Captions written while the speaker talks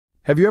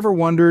Have you ever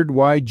wondered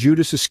why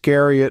Judas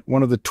Iscariot,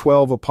 one of the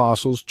 12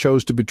 apostles,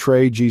 chose to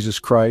betray Jesus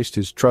Christ,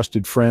 his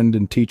trusted friend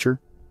and teacher?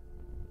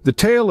 The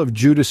tale of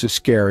Judas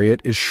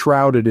Iscariot is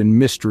shrouded in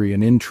mystery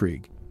and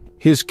intrigue.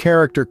 His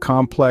character,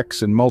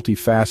 complex and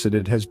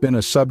multifaceted, has been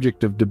a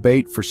subject of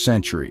debate for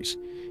centuries.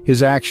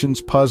 His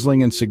actions,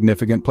 puzzling and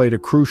significant, played a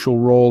crucial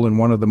role in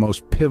one of the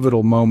most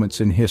pivotal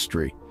moments in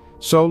history.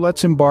 So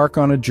let's embark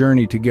on a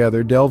journey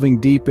together, delving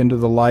deep into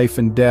the life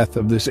and death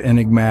of this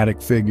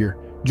enigmatic figure.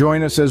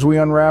 Join us as we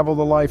unravel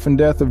the life and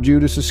death of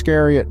Judas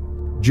Iscariot.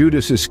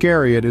 Judas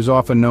Iscariot is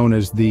often known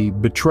as the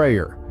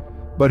betrayer.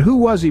 But who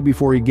was he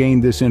before he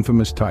gained this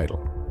infamous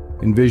title?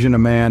 Envision a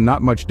man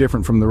not much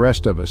different from the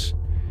rest of us.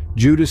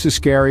 Judas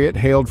Iscariot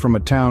hailed from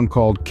a town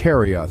called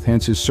Kerioth,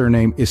 hence his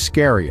surname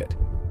Iscariot.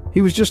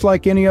 He was just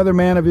like any other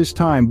man of his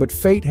time, but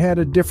fate had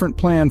a different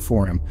plan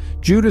for him.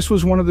 Judas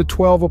was one of the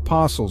 12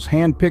 apostles,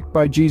 handpicked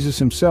by Jesus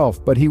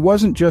himself, but he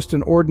wasn't just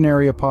an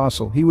ordinary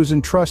apostle. He was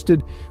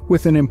entrusted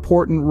with an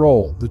important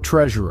role, the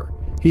treasurer.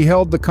 He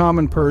held the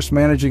common purse,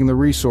 managing the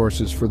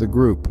resources for the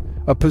group,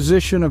 a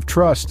position of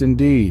trust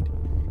indeed.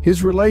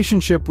 His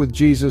relationship with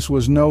Jesus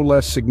was no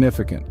less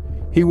significant.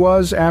 He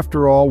was,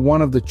 after all,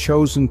 one of the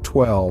chosen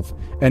 12,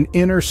 an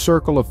inner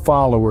circle of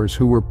followers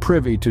who were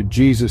privy to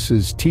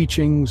Jesus'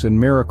 teachings and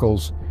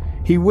miracles.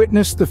 He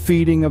witnessed the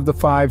feeding of the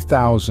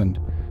 5,000,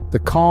 the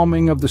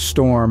calming of the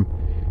storm,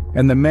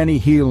 and the many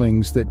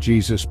healings that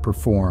Jesus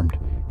performed.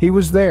 He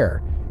was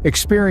there,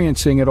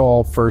 experiencing it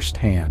all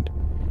firsthand.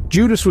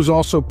 Judas was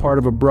also part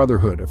of a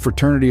brotherhood, a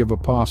fraternity of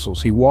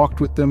apostles. He walked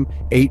with them,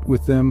 ate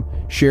with them,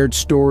 shared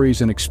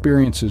stories and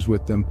experiences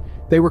with them.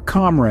 They were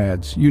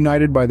comrades,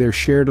 united by their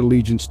shared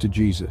allegiance to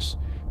Jesus.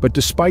 But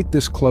despite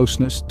this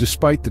closeness,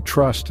 despite the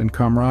trust and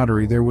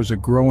camaraderie, there was a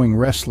growing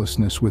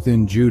restlessness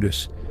within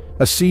Judas.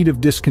 A seed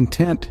of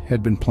discontent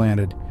had been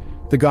planted.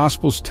 The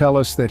Gospels tell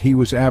us that he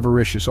was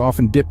avaricious,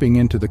 often dipping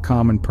into the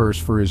common purse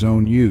for his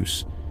own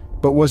use.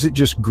 But was it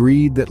just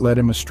greed that led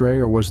him astray,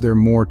 or was there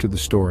more to the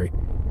story?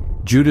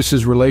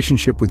 Judas's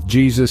relationship with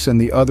Jesus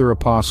and the other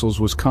apostles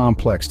was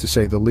complex, to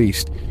say the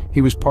least. He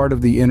was part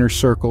of the inner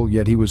circle,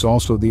 yet he was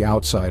also the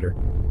outsider,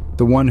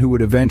 the one who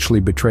would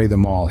eventually betray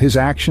them all. His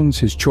actions,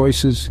 his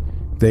choices,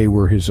 they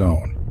were his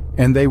own.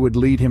 And they would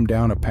lead him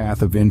down a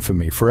path of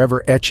infamy,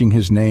 forever etching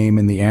his name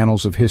in the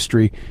annals of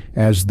history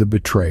as the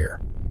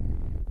betrayer.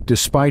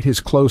 Despite his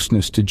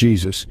closeness to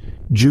Jesus,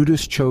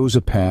 Judas chose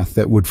a path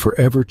that would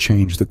forever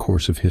change the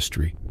course of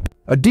history.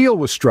 A deal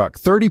was struck,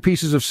 30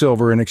 pieces of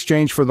silver in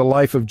exchange for the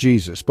life of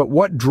Jesus. But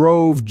what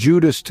drove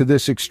Judas to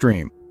this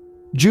extreme?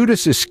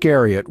 Judas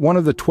Iscariot, one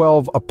of the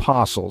 12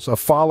 apostles, a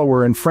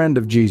follower and friend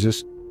of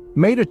Jesus,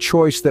 made a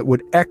choice that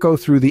would echo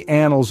through the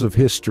annals of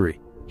history.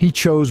 He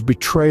chose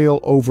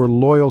betrayal over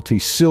loyalty,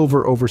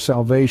 silver over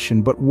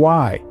salvation. But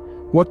why?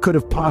 What could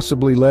have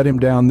possibly led him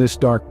down this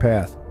dark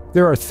path?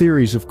 There are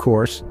theories, of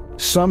course.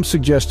 Some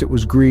suggest it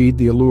was greed,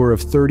 the allure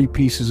of 30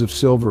 pieces of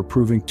silver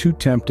proving too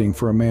tempting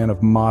for a man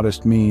of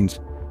modest means.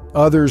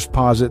 Others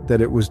posit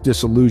that it was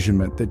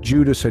disillusionment, that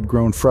Judas had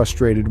grown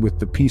frustrated with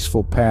the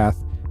peaceful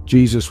path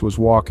Jesus was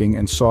walking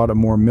and sought a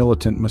more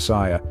militant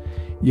Messiah.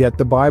 Yet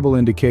the Bible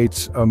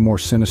indicates a more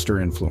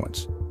sinister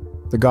influence.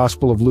 The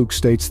Gospel of Luke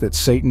states that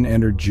Satan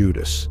entered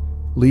Judas,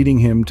 leading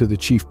him to the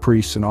chief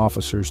priests and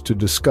officers to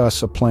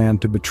discuss a plan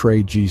to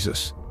betray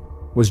Jesus.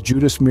 Was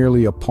Judas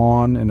merely a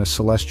pawn in a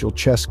celestial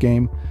chess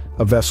game,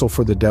 a vessel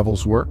for the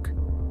devil's work?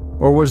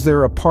 Or was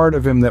there a part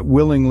of him that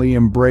willingly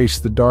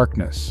embraced the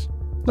darkness?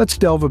 Let's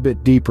delve a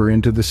bit deeper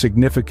into the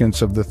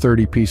significance of the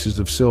 30 pieces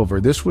of silver.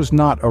 This was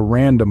not a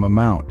random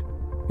amount.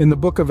 In the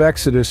book of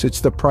Exodus,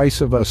 it's the price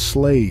of a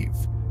slave,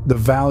 the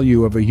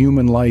value of a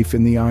human life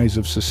in the eyes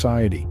of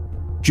society.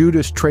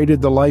 Judas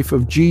traded the life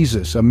of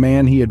Jesus, a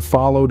man he had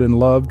followed and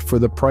loved, for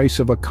the price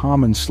of a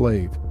common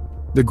slave.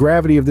 The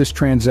gravity of this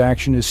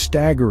transaction is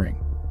staggering.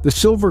 The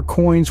silver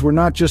coins were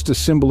not just a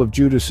symbol of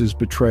Judas's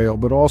betrayal,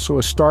 but also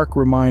a stark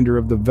reminder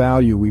of the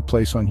value we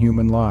place on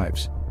human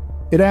lives.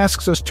 It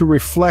asks us to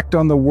reflect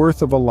on the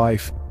worth of a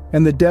life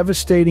and the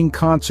devastating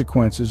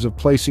consequences of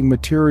placing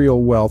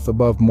material wealth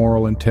above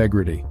moral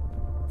integrity.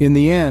 In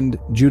the end,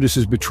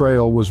 Judas's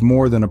betrayal was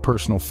more than a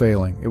personal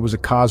failing. It was a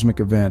cosmic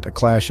event, a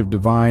clash of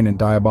divine and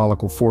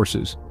diabolical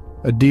forces.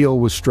 A deal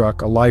was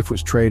struck, a life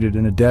was traded,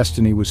 and a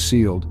destiny was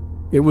sealed.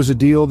 It was a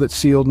deal that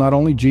sealed not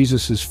only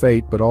Jesus'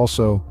 fate, but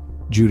also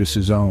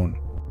Judas's own.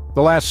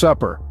 The Last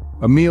Supper,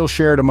 a meal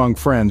shared among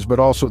friends, but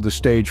also the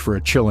stage for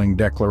a chilling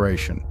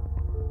declaration.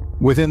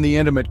 Within the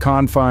intimate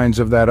confines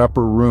of that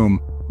upper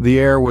room, the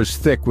air was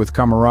thick with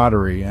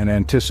camaraderie and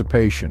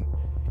anticipation.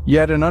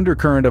 Yet an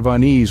undercurrent of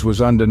unease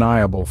was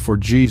undeniable, for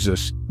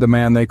Jesus, the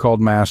man they called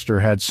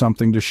Master, had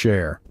something to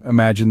share.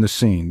 Imagine the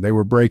scene. They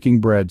were breaking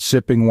bread,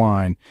 sipping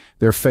wine,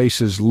 their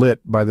faces lit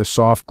by the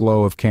soft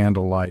glow of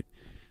candlelight.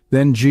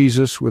 Then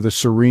Jesus, with a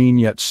serene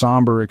yet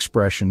somber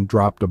expression,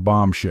 dropped a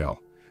bombshell.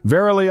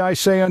 "Verily I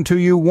say unto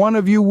you, one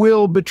of you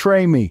will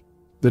betray me."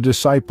 The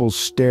disciples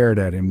stared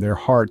at him, their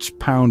hearts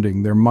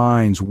pounding, their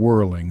minds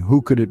whirling.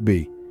 Who could it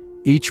be?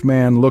 Each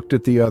man looked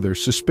at the other,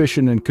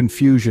 suspicion and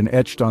confusion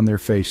etched on their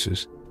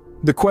faces.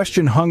 The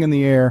question hung in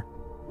the air,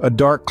 a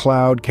dark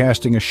cloud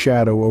casting a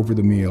shadow over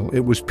the meal.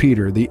 It was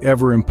Peter, the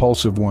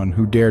ever-impulsive one,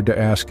 who dared to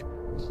ask,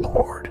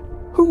 "Lord,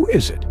 who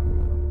is it?"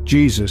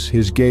 Jesus,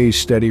 his gaze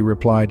steady,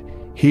 replied,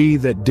 "He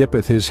that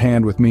dippeth his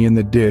hand with me in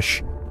the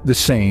dish, the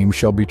same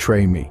shall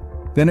betray me."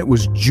 Then it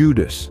was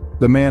Judas,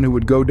 the man who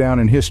would go down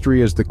in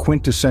history as the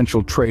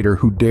quintessential traitor,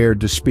 who dared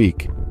to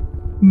speak.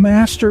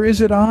 "Master, is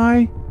it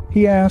I?"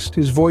 he asked,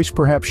 his voice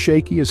perhaps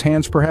shaky, his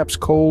hands perhaps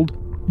cold.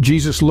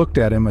 Jesus looked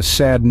at him, a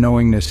sad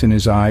knowingness in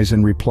his eyes,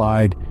 and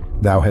replied,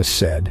 "Thou hast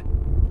said."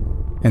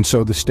 And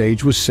so the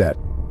stage was set,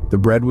 the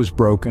bread was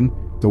broken,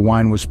 the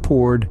wine was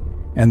poured,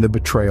 and the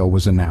betrayal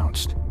was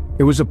announced.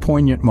 It was a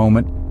poignant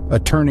moment, a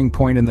turning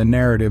point in the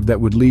narrative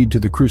that would lead to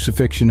the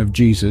crucifixion of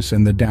Jesus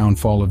and the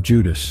downfall of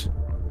Judas.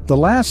 The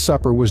Last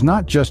Supper was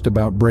not just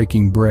about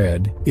breaking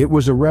bread. It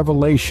was a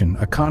revelation,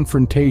 a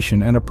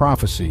confrontation, and a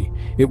prophecy.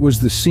 It was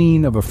the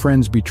scene of a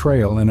friend's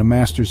betrayal and a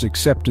master's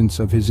acceptance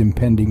of his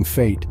impending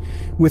fate.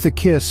 With a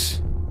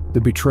kiss,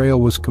 the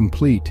betrayal was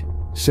complete,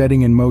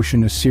 setting in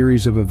motion a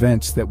series of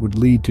events that would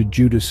lead to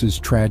Judas's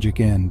tragic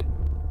end.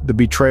 The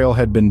betrayal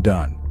had been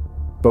done.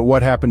 But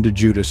what happened to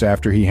Judas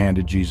after he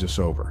handed Jesus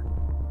over?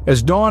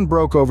 As dawn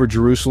broke over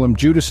Jerusalem,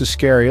 Judas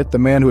Iscariot, the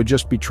man who had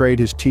just betrayed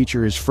his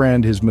teacher, his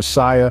friend, his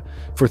Messiah,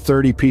 for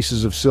 30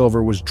 pieces of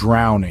silver, was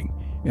drowning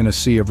in a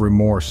sea of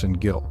remorse and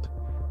guilt.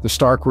 The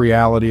stark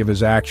reality of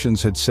his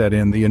actions had set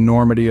in, the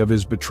enormity of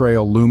his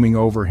betrayal looming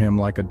over him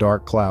like a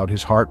dark cloud.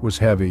 His heart was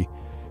heavy,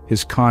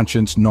 his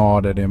conscience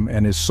gnawed at him,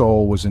 and his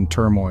soul was in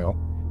turmoil.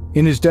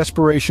 In his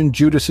desperation,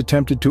 Judas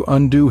attempted to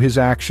undo his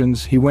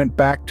actions. He went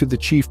back to the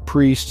chief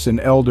priests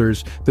and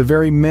elders, the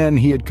very men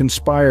he had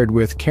conspired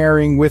with,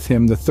 carrying with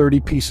him the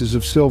 30 pieces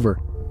of silver.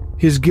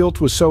 His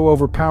guilt was so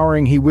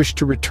overpowering he wished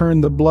to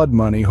return the blood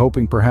money,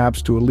 hoping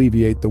perhaps to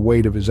alleviate the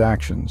weight of his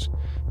actions.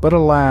 But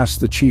alas,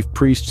 the chief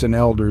priests and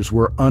elders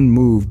were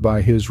unmoved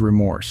by his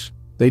remorse.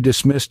 They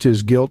dismissed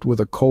his guilt with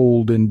a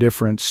cold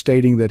indifference,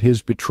 stating that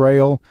his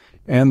betrayal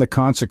and the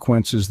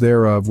consequences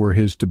thereof were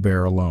his to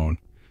bear alone.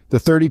 The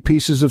 30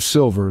 pieces of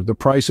silver, the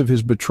price of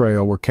his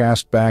betrayal, were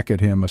cast back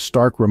at him, a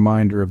stark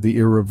reminder of the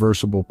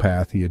irreversible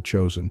path he had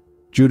chosen.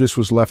 Judas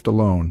was left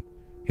alone,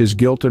 his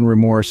guilt and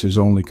remorse his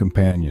only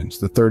companions.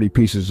 The 30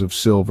 pieces of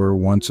silver,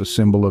 once a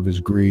symbol of his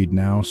greed,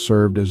 now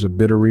served as a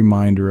bitter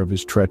reminder of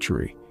his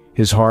treachery.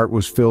 His heart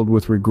was filled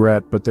with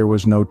regret, but there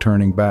was no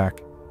turning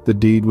back. The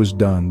deed was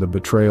done, the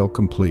betrayal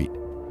complete.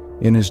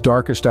 In his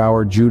darkest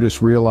hour,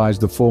 Judas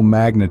realized the full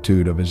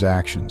magnitude of his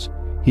actions.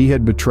 He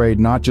had betrayed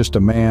not just a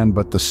man,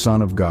 but the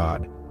Son of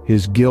God.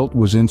 His guilt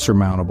was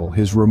insurmountable,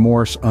 his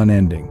remorse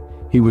unending.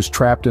 He was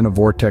trapped in a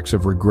vortex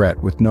of regret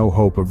with no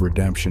hope of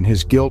redemption.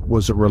 His guilt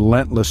was a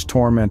relentless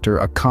tormentor,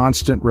 a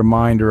constant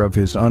reminder of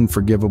his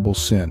unforgivable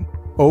sin.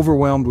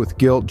 Overwhelmed with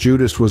guilt,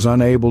 Judas was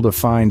unable to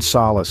find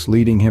solace,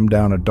 leading him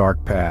down a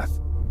dark path.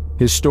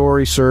 His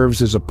story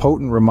serves as a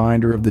potent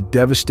reminder of the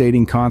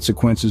devastating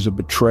consequences of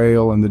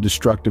betrayal and the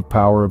destructive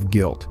power of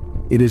guilt.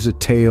 It is a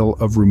tale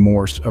of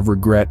remorse, of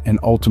regret, and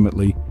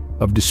ultimately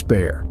of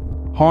despair.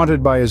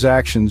 Haunted by his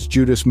actions,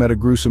 Judas met a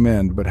gruesome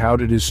end, but how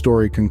did his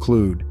story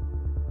conclude?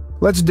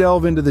 Let's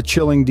delve into the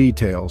chilling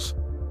details.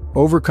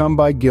 Overcome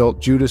by guilt,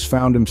 Judas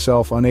found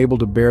himself unable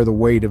to bear the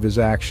weight of his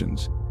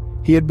actions.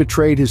 He had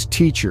betrayed his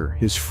teacher,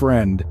 his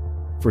friend,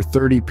 for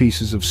 30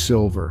 pieces of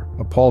silver,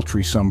 a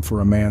paltry sum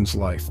for a man's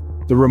life.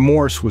 The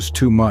remorse was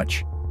too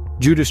much.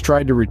 Judas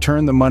tried to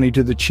return the money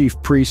to the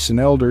chief priests and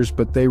elders,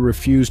 but they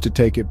refused to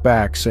take it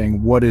back,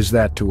 saying, "What is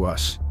that to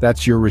us?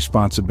 That's your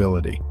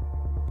responsibility."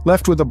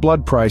 Left with a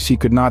blood price he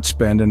could not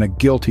spend and a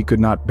guilt he could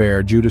not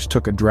bear, Judas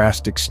took a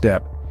drastic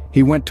step.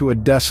 He went to a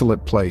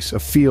desolate place, a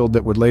field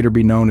that would later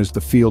be known as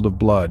the Field of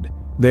Blood.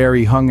 There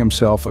he hung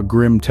himself, a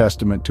grim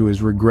testament to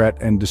his regret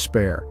and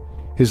despair.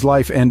 His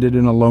life ended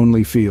in a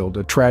lonely field,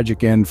 a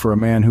tragic end for a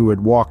man who had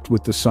walked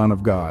with the Son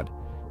of God.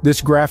 This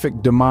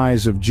graphic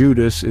demise of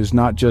Judas is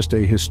not just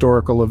a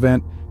historical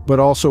event, but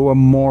also a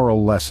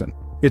moral lesson.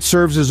 It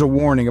serves as a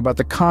warning about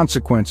the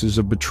consequences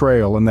of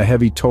betrayal and the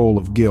heavy toll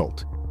of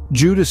guilt.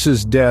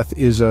 Judas's death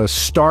is a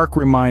stark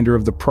reminder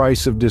of the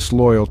price of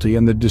disloyalty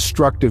and the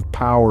destructive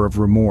power of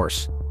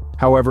remorse.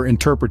 However,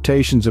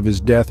 interpretations of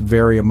his death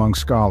vary among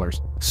scholars.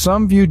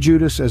 Some view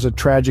Judas as a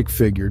tragic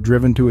figure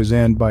driven to his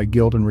end by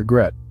guilt and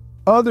regret.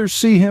 Others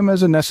see him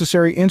as a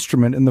necessary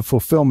instrument in the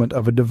fulfillment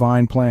of a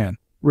divine plan.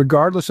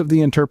 Regardless of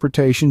the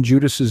interpretation,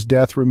 Judas's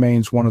death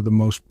remains one of the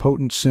most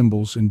potent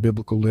symbols in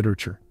biblical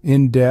literature.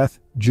 In death,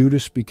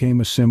 Judas became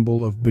a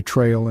symbol of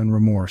betrayal and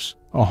remorse,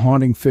 a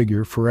haunting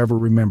figure forever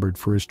remembered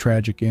for his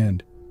tragic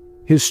end.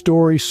 His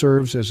story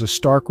serves as a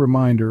stark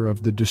reminder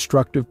of the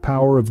destructive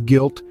power of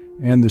guilt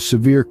and the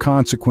severe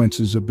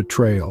consequences of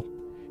betrayal.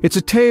 It's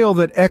a tale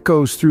that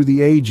echoes through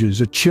the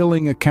ages, a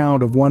chilling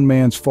account of one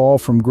man's fall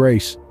from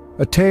grace,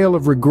 a tale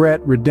of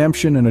regret,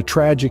 redemption, and a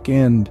tragic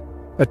end.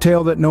 A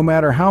tale that, no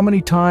matter how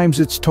many times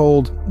it's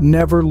told,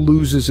 never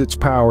loses its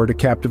power to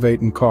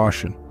captivate and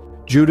caution.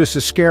 Judas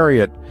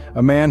Iscariot,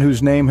 a man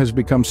whose name has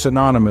become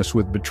synonymous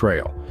with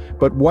betrayal.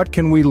 But what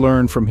can we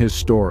learn from his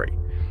story?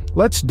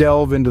 Let's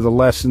delve into the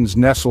lessons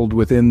nestled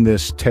within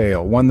this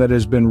tale, one that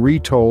has been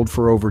retold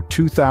for over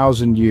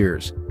 2,000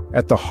 years.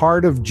 At the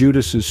heart of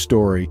Judas's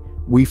story,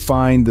 we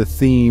find the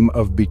theme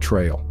of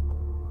betrayal.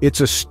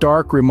 It's a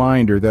stark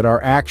reminder that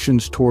our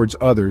actions towards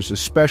others,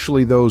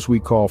 especially those we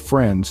call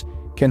friends,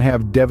 can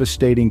have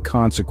devastating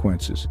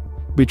consequences.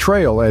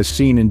 Betrayal, as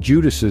seen in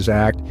Judas's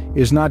act,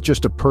 is not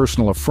just a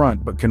personal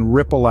affront, but can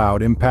ripple out,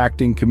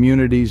 impacting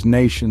communities,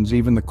 nations,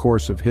 even the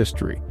course of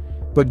history.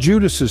 But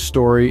Judas's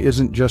story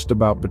isn't just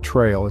about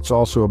betrayal, it's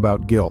also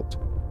about guilt.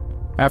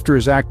 After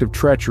his act of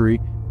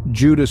treachery,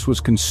 Judas was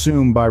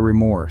consumed by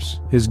remorse.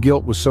 His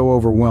guilt was so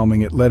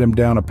overwhelming it led him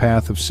down a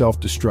path of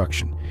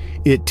self-destruction.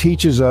 It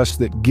teaches us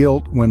that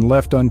guilt, when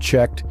left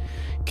unchecked,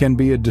 can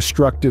be a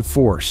destructive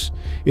force.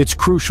 It's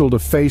crucial to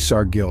face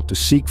our guilt, to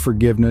seek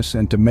forgiveness,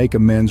 and to make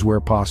amends where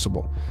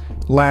possible.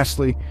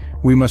 Lastly,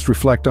 we must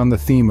reflect on the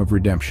theme of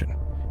redemption.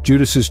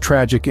 Judas's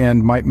tragic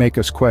end might make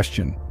us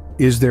question,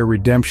 is there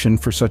redemption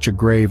for such a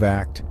grave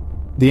act?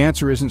 The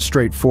answer isn't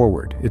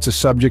straightforward. It's a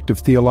subject of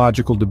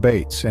theological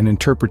debates, and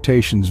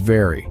interpretations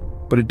vary.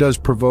 But it does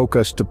provoke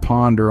us to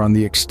ponder on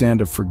the extent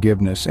of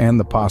forgiveness and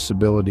the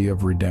possibility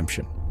of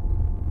redemption.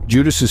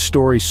 Judas's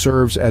story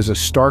serves as a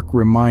stark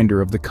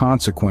reminder of the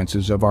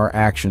consequences of our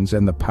actions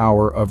and the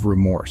power of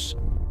remorse.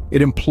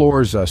 It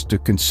implores us to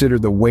consider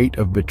the weight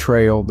of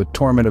betrayal, the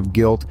torment of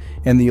guilt,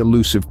 and the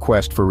elusive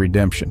quest for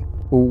redemption.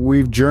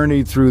 We've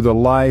journeyed through the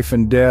life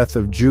and death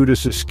of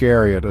Judas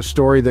Iscariot, a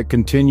story that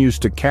continues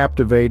to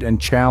captivate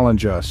and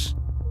challenge us.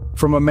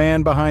 From a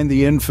man behind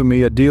the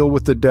infamy, a deal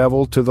with the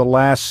devil, to the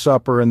Last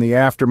Supper and the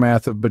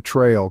aftermath of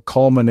betrayal,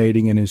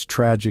 culminating in his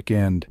tragic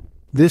end.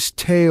 This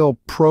tale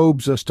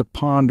probes us to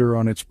ponder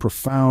on its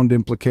profound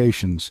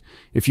implications.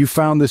 If you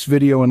found this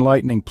video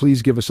enlightening,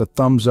 please give us a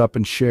thumbs up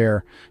and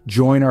share.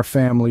 Join our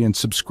family and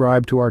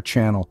subscribe to our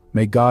channel.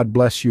 May God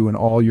bless you in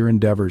all your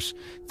endeavors.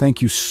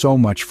 Thank you so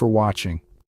much for watching.